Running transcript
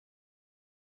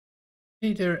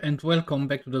Hey there and welcome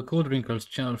back to the Code Wrinkles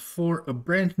channel for a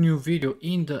brand new video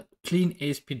in the Clean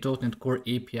ASP.NET Core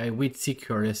API with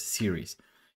CQRS series.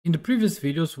 In the previous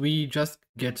videos we just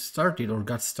got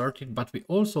started, but we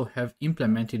also have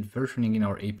implemented versioning in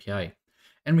our API.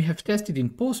 And we have tested in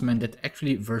Postman that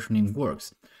actually versioning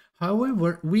works.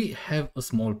 However, we have a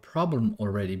small problem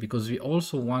already because we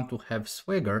also want to have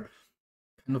Swagger,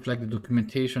 kind of like the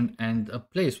documentation and a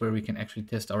place where we can actually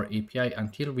test our API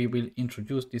until we will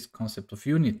introduce this concept of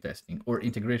unit testing or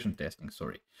integration testing,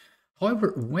 sorry.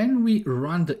 However, when we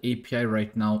run the API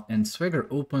right now and Swagger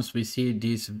opens, we see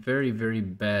this very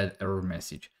bad error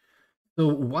message. So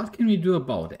what can we do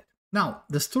about it? Now,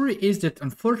 the story is that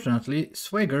unfortunately,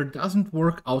 Swagger doesn't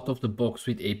work out of the box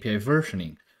with API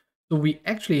versioning. So we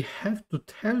actually have to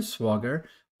tell Swagger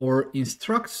or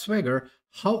instruct Swagger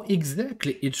how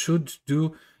exactly it should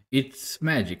do its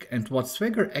magic. And what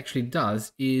Swagger actually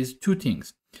does is two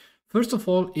things. First of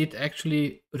all, it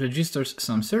actually registers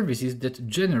some services that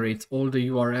generates all the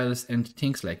URLs and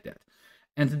things like that.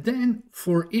 And then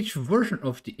for each version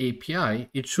of the API,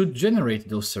 it should generate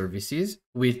those services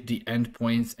with the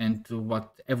endpoints and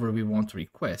whatever we want to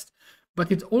request.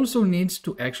 But it also needs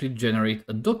to actually generate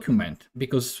a document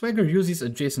because Swagger uses a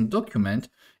JSON document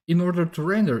in order to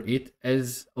render it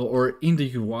as or in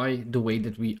the UI the way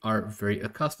that we are very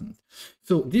accustomed.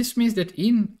 So this means that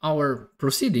in our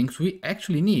proceedings, we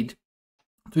actually need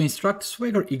to instruct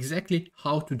Swagger exactly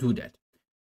how to do that.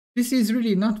 This is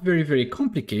really not very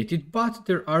complicated, but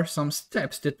there are some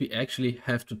steps that we actually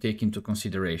have to take into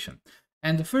consideration.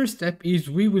 And the first step is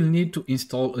we will need to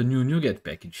install a new NuGet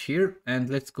package here. And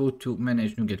let's go to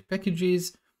manage NuGet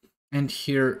packages. And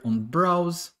here on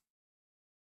browse,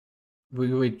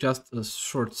 we wait just a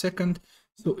short second.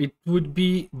 So it would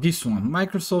be this one,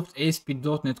 Microsoft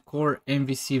ASP.NET Core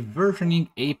MVC Versioning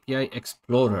API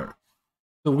Explorer.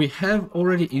 So we have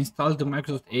already installed the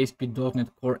Microsoft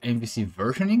ASP.NET Core MVC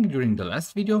versioning during the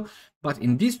last video, but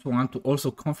in this one, to also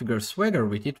configure Swagger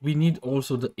with it, we need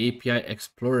also the API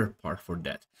Explorer part for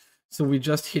that. So we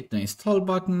just hit the install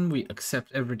button, we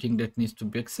accept everything that needs to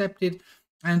be accepted,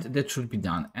 and that should be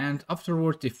done. And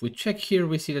afterwards, if we check here,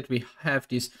 we see that we have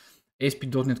this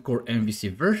ASP.NET Core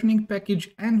MVC versioning package,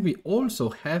 and we also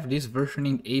have this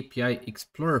versioning API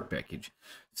Explorer package.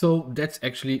 So that's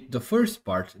actually the first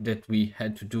part that we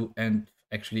had to do, and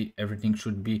actually everything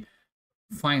should be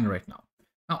fine right now.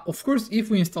 Now, of course, if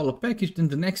we install a package, then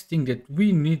the next thing that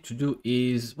we need to do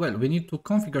is, well, we need to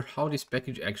configure how this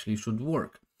package actually should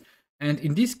work. And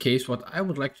in this case, what I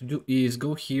would like to do is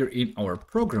go here in our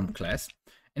program class,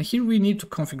 and here we need to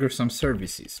configure some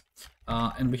services.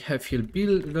 And we have here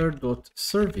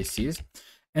builder.services.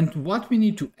 And what we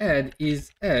need to add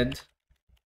is add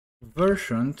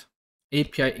versioned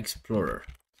API Explorer.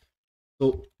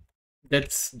 So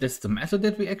that's the method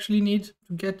that we actually need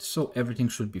to get. So everything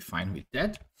should be fine with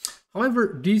that.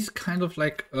 However, this kind of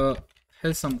like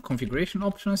has some configuration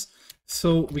options.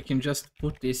 So we can just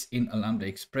put this in a Lambda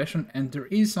expression. And there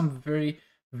is some very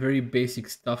basic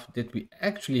stuff that we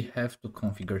actually have to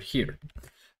configure here.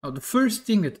 Now, the first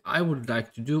thing that I would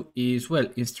like to do is, well,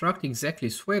 instruct exactly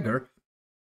Swagger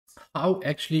how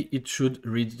actually it should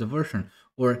read the version,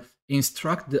 or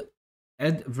instruct the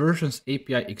add versions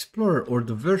API Explorer or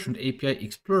the versioned API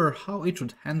Explorer how it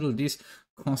should handle these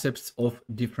concepts of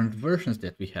different versions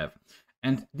that we have.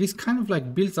 And this kind of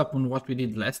like builds up on what we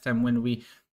did last time when we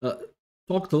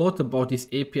talked a lot about this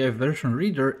API version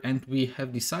reader, and we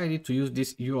have decided to use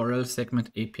this URL segment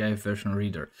API version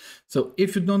reader. So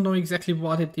if you don't know exactly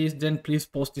what it is, then please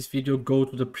pause this video, go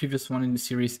to the previous one in the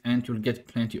series, and you'll get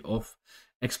plenty of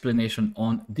explanation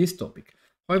on this topic.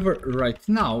 However, right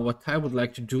now, what I would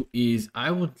like to do is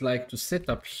I would like to set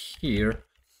up here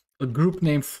a group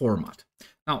name format.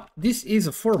 Now, this is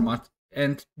a format,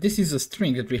 and this is a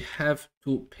string that we have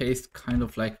to paste kind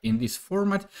of like in this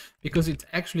format because it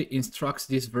actually instructs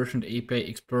this versioned API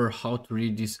Explorer how to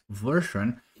read this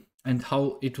version and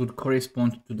how it would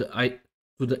correspond to the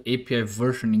API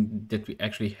versioning that we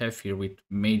actually have here with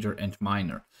major and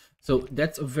minor. So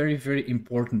that's a very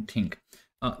important thing.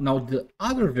 Now, the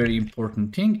other very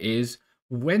important thing is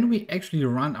when we actually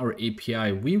run our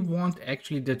API, we want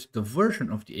actually that the version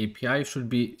of the API should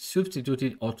be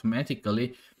substituted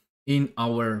automatically in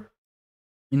our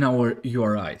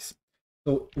URIs.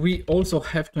 So we also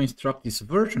have to instruct this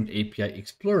versioned API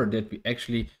Explorer that we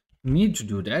actually need to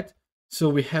do that. So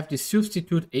we have the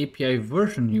substitute API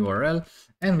version URL,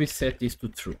 and we set this to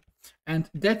true. And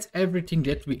that's everything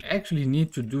that we actually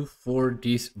need to do for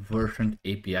this versioned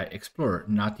API Explorer,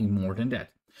 nothing more than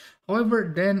that.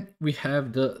 However, then we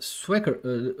have the Swagger,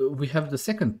 we have the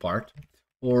second part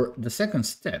or the second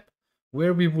step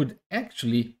where we would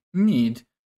actually need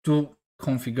to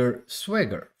configure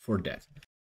Swagger for that.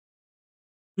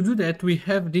 To do that, we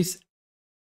have this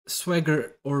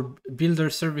Swagger or builder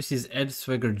services add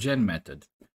Swagger gen method.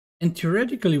 And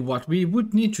theoretically, what we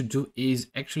would need to do is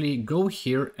actually go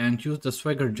here and use the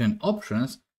Swagger gen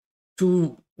options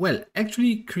to, well,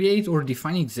 actually create or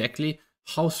define exactly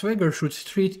how Swagger should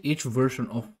treat each version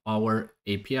of our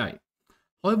API.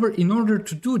 However, in order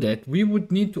to do that, we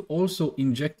would need to also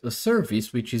inject a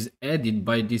service which is added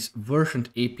by this versioned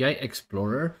API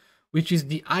Explorer, which is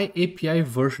the IAPI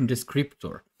version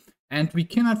descriptor. And we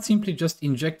cannot simply just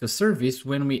inject a service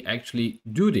when we actually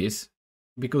do this,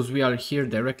 because we are here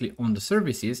directly on the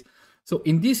services. So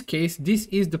in this case, this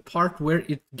is the part where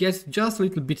it gets just a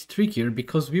little bit trickier,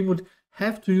 because we would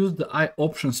have to use the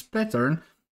IOptions pattern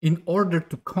in order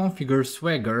to configure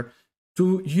Swagger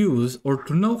to use or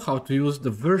to know how to use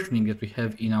the versioning that we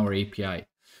have in our API.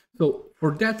 So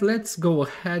for that, let's go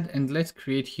ahead and let's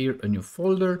create here a new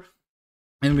folder,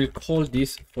 and we'll call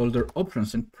this folder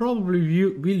options, and probably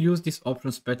we'll use this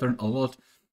options pattern a lot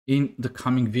in the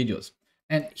coming videos.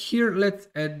 And here let's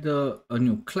add a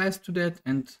new class to that,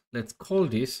 and let's call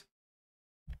this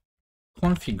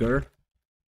configure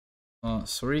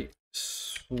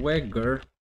Swagger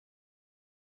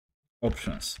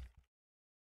options.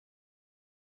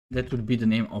 That would be the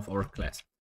name of our class.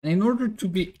 And in order to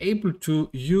be able to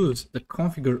use the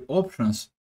configure options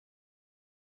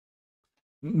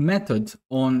method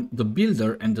on the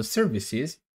builder and the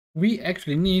services, we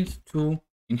actually need to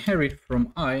inherit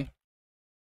from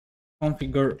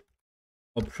configure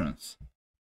options.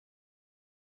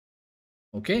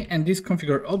 Okay, and this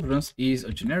configure options is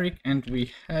a generic, and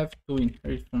we have to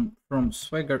inherit from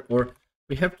Swagger, or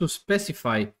we have to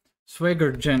specify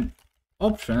Swagger gen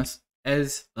options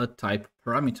as a type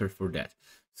parameter for that.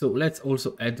 So let's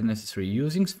also add the necessary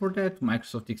usings for that,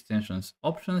 Microsoft extensions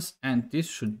options, and this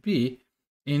should be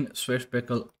in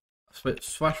swashbuckle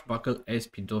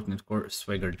ASP.NET Core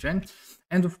Swagger gen.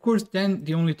 And of course, then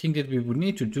the only thing that we would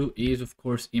need to do is, of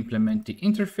course, implement the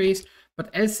interface.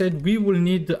 But as said, we will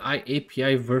need the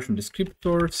IAPI version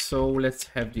descriptor. So let's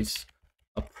have this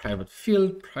a private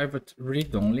field, private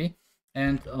read only,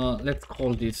 and let's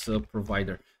call this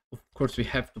provider. Of course, we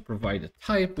have to provide a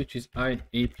type, which is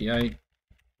IAPI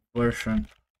version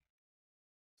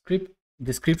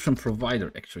description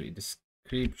provider, actually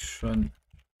description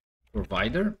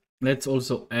provider. Let's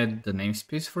also add the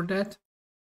namespace for that.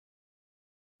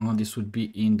 This would be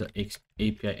in the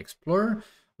API Explorer,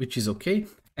 which is okay.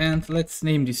 And let's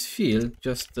name this field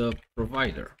just the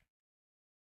provider.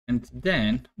 And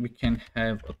then we can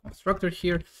have a constructor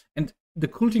here. And the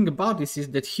cool thing about this is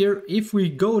that here, if we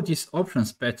go this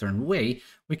options pattern way,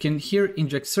 we can here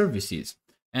inject services.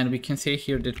 And we can say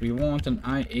here that we want an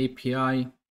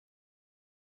IAPI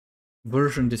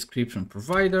version description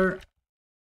provider,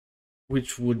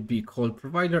 which would be called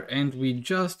provider, and we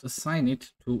just assign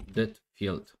it to that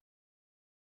field.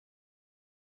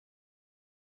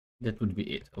 That would be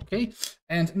it, okay?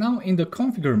 And now in the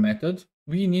configure method,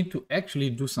 we need to actually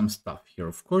do some stuff here.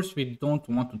 Of course, we don't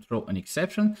want to throw an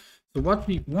exception. So what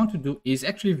we want to do is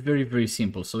actually very, very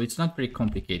simple. So it's not very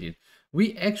complicated.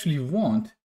 We actually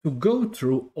want to go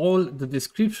through all the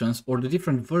descriptions or the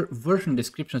different version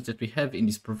descriptions that we have in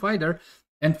this provider.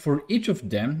 And for each of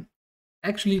them,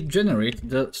 actually generate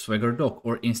the Swagger doc,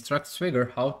 or instruct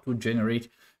Swagger how to generate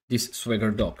this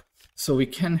Swagger doc. So we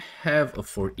can have a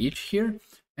for each here,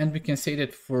 and we can say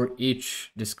that for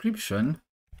each description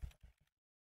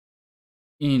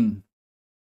in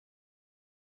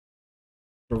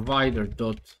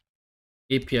provider.api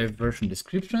version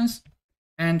descriptions.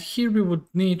 And here we would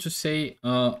need to say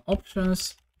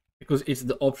options, because it's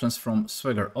the options from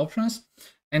Swagger options.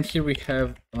 And here we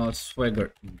have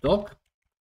Swagger doc.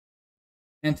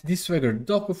 And this Swagger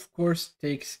doc, of course,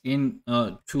 takes in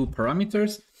 2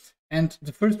 parameters. And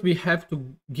the first, we have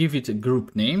to give it a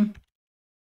group name,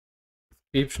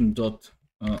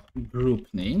 description.group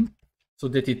name, so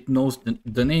that it knows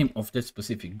the name of that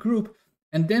specific group.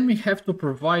 And then we have to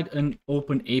provide an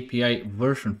open API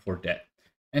version for that.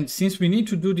 And since we need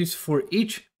to do this for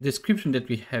each description that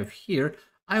we have here,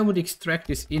 I would extract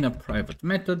this in a private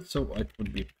method. So it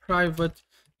would be private.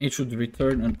 It should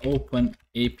return an open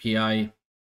API.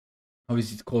 How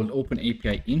is it called? Open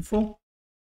API info.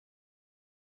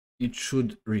 It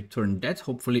should return that.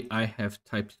 Hopefully I have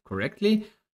typed it correctly.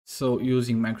 So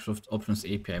using Microsoft Options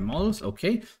API models.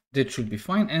 Okay, that should be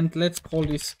fine. And let's call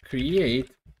this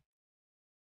create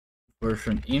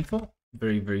version info.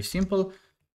 Very, very simple.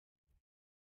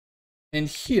 And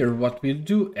here what we'll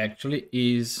do actually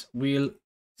is we'll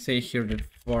say here that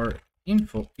for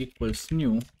info equals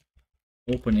new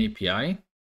open API.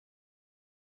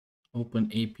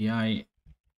 open API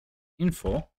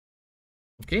info.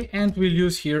 Okay, and we'll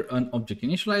use here an object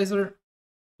initializer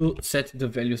to set the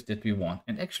values that we want.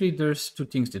 And actually there's two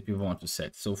things that we want to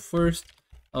set. So first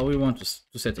we want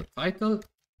to set a title,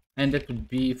 and that would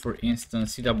be, for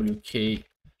instance, CWK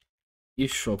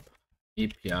eShop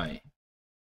API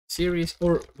series,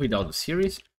 or without a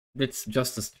series. That's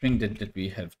just a string that we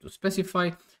have to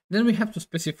specify. Then we have to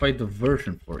specify the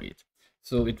version for it.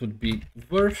 So it would be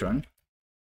version,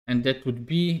 and that would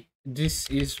be, this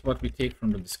is what we take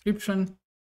from the description.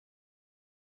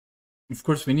 Of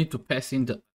course, we need to pass in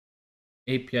the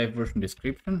API version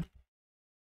description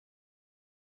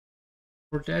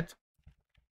for that.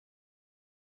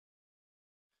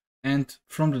 And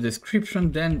from the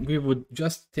description, then we would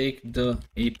just take the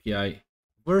API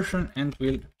version and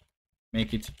we'll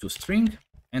make it to string,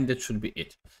 and that should be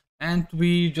it. And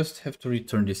we just have to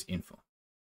return this info.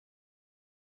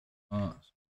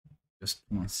 Just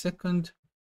 1 second.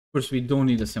 Of course, we don't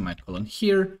need a semicolon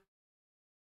here,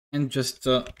 and just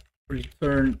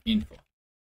return info.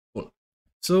 Cool.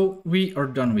 So we are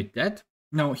done with that.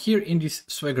 Now here in this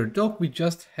Swagger doc, we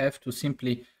just have to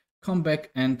simply come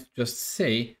back and just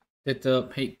say that,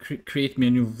 hey, create me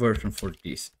a new version for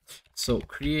this. So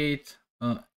create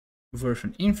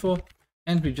version info,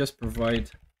 and we just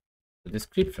provide the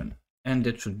description, and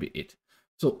that should be it.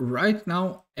 So right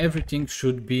now, everything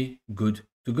should be good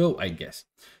to go, I guess.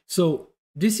 So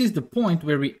this is the point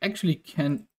where we actually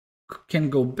can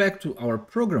go back to our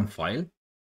program file.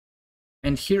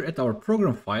 And here at our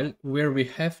program file, where we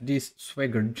have this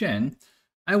Swagger gen,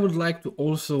 I would like to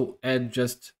also add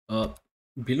just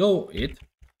below it,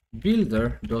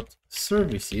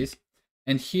 builder.services.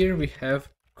 And here we have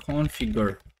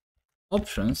configure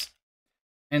options.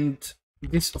 And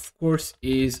this, of course,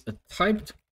 is a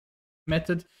typed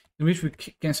method in which we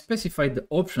can specify the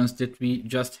options that we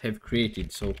just have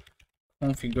created. So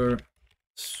configure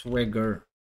Swagger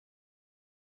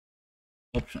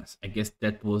options. I guess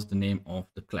that was the name of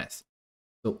the class.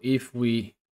 So if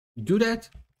we do that,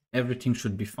 everything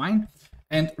should be fine.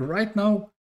 And right now,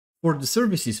 for the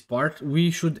services part,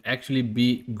 we should actually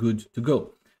be good to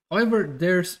go. However,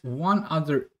 there's one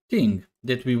other thing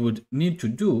that we would need to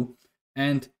do,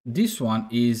 and this one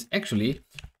is actually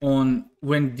on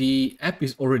when the app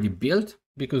is already built,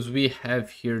 because we have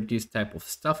here this type of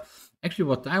stuff. Actually,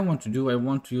 what I want to do, I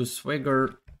want to use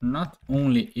Swagger not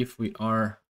only if we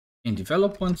are in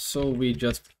development, so we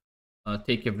just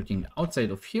take everything outside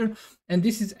of here, and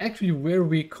this is actually where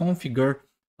we configure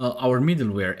our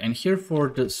middleware. And here for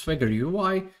the Swagger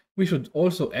UI, we should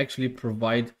also actually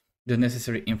provide the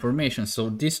necessary information. So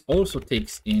this also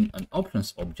takes in an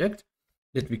options object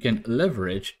that we can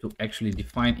leverage to actually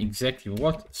define exactly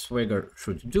what Swagger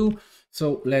should do.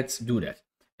 So let's do that.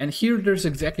 And here there's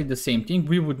exactly the same thing.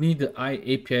 We would need the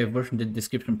IAPI version, the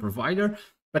description provider,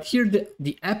 but here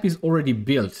the app is already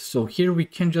built. So here we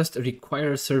can just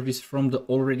require a service from the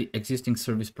already existing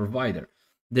service provider.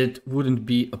 That wouldn't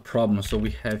be a problem. So we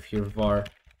have here var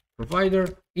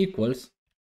provider equals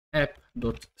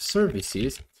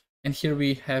app.services. And here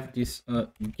we have this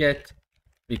get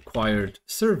required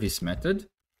service method.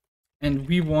 And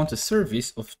we want a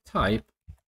service of type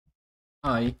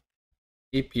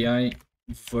IAPI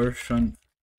version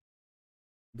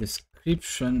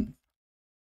description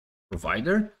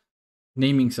provider.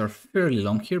 Namings are fairly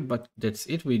long here, but that's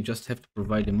it. We just have to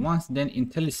provide them once. Then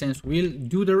IntelliSense will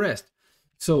do the rest.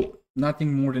 So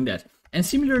nothing more than that. And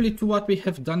similarly to what we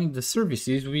have done in the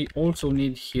services, we also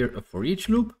need here a for each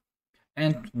loop.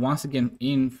 And once again,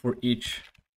 in for each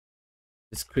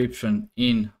description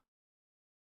in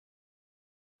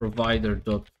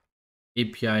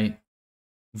provider.api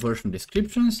version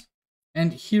descriptions.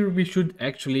 And here we should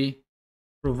actually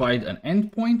provide an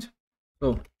endpoint.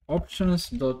 So options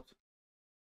dot,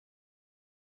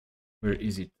 where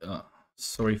is it?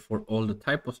 Sorry for all the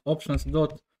typos. Options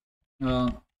dot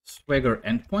Swagger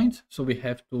endpoint. So we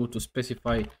have to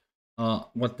specify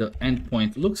what the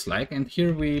endpoint looks like. And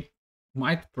here we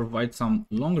might provide some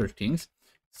longer things.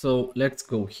 So let's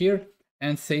go here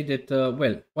and say that,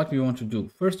 well, what we want to do.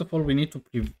 First of all, we need to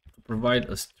provide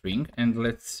a string, and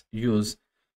let's use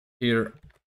here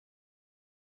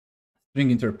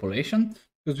string interpolation,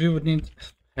 because we would need to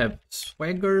have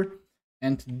Swagger,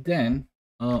 and then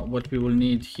what we will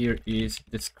need here is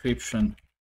description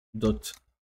dot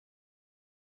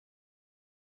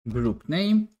group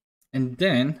name, and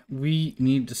then we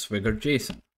need the Swagger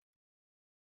JSON.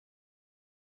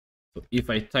 So if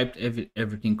I typed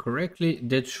everything correctly,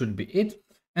 that should be it.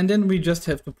 And then we just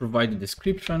have to provide the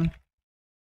description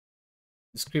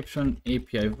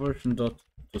API version dot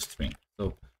to string.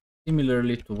 So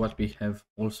similarly to what we have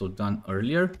also done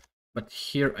earlier, but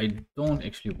here I don't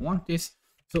actually want this.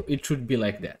 So it should be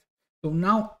like that. So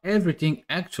now everything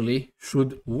actually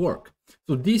should work.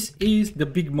 So this is the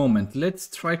big moment. Let's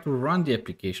try to run the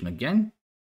application again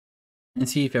and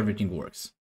see if everything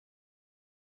works.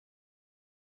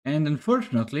 And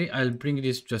unfortunately, I'll bring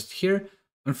this just here.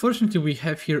 Unfortunately, we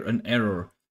have here an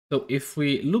error. So if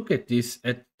we look at this,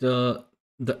 at the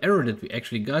error that we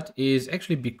actually got is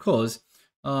actually because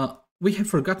we have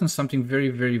forgotten something very,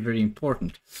 very, very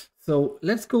important. So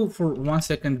let's go for 1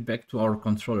 second back to our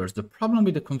controllers. The problem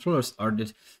with the controllers are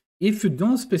that if you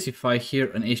don't specify here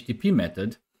an HTTP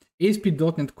method,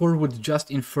 ASP.NET Core would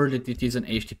just infer that it is an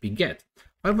HTTP GET.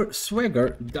 However,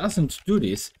 Swagger doesn't do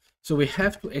this, so we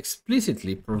have to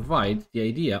explicitly provide the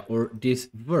idea or this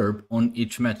verb on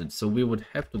each method. So we would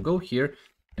have to go here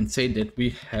and say that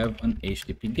we have an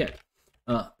HTTP GET.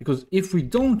 Because if we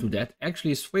don't do that,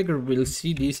 actually Swagger will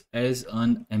see this as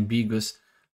an ambiguous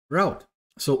route.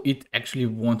 So it actually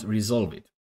won't resolve it.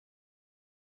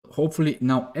 Hopefully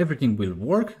now everything will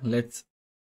work. Let's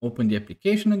open the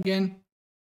application again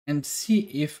and see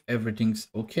if everything's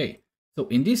okay. So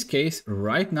in this case,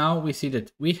 right now we see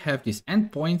that we have these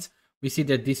endpoints. We see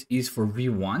that this is for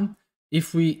V1.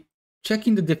 If we check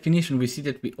in the definition, we see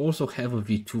that we also have a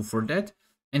V2 for that.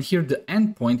 And here the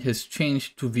endpoint has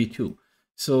changed to V2.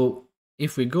 So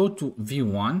if we go to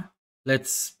V1,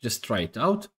 let's just try it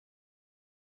out.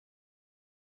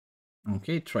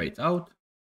 Okay, try it out,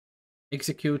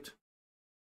 execute,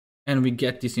 and we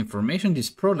get this information. This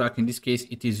product, in this case,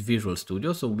 it is Visual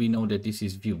Studio. So we know that this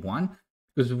is V1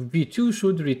 because V2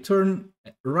 should return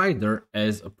Rider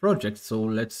as a project. So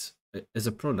let's, as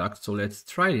a product. So let's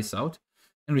try this out.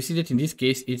 And we see that in this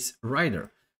case, it's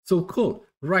Rider. So cool.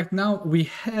 Right now we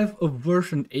have a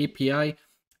version API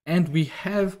and we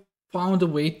have found a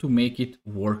way to make it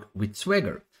work with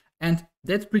Swagger. And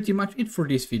that's pretty much it for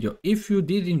this video. If you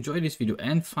did enjoy this video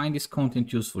and find this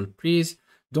content useful, please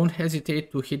don't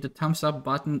hesitate to hit the thumbs up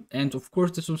button and of course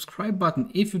the subscribe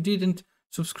button if you didn't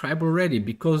subscribe already,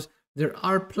 because there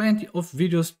are plenty of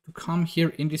videos to come here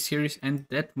in this series and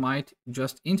that might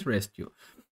just interest you.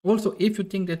 Also, if you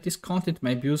think that this content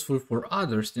might be useful for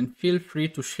others, then feel free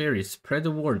to share it, spread the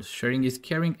word. Sharing is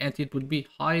caring and it would be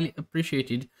highly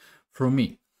appreciated from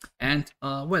me. And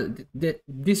well,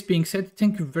 this being said,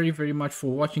 thank you very, very much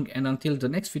for watching, and until the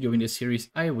next video in this series,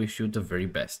 I wish you the very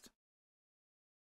best.